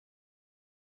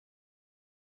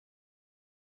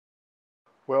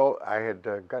Well, I had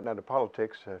gotten out of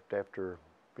politics after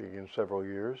being in several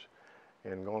years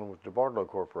and gone with the Barlow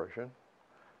Corporation.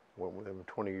 Went with them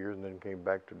 20 years and then came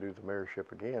back to do the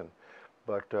mayorship again.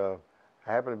 But I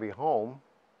happened to be home,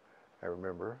 I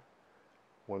remember,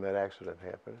 when that accident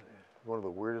happened. One of the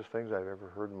weirdest things I've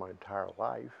ever heard in my entire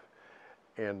life.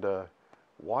 And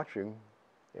watching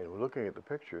and looking at the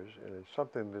pictures, and it's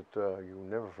something that you'll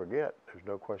never forget. There's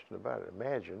no question about it.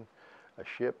 Imagine a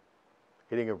ship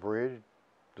hitting a bridge,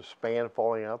 the span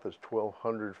falling out that's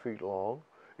 1,200 feet long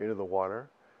into the water,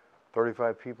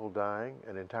 35 people dying,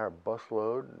 an entire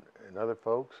busload and other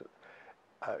folks.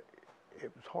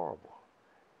 It was horrible.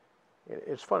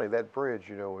 It's funny, that bridge,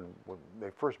 you know, when they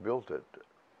first built it,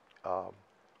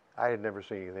 I had never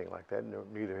seen anything like that. No,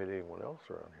 neither had anyone else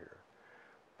around here.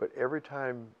 But every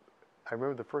time, I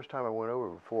remember the first time I went over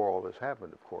before all this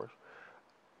happened, of course,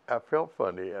 I felt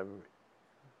funny. I'm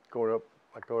going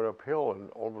uphill, and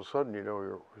all of a sudden, you know,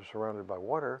 you're surrounded by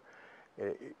water.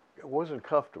 It wasn't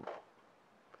comfortable.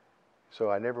 So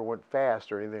I never went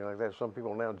fast or anything like that. Some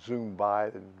people now zoom by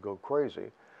and go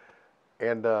crazy.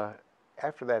 And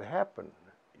after that happened,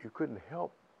 you couldn't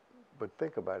help but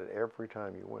think about it every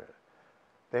time you went.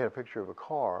 They had a picture of a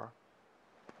car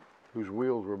whose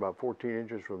wheels were about 14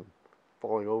 inches from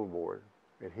falling overboard,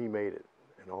 and he made it,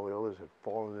 and all the others had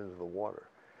fallen into the water.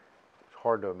 It's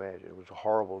hard to imagine. It was a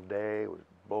horrible day. It was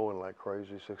blowing like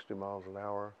crazy, 60 miles an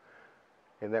hour,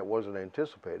 and that wasn't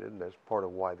anticipated, and that's part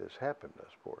of why this happened, I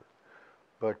suppose.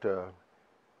 But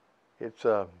it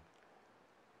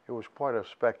was quite a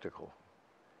spectacle,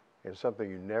 and something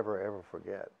you never ever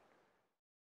forget.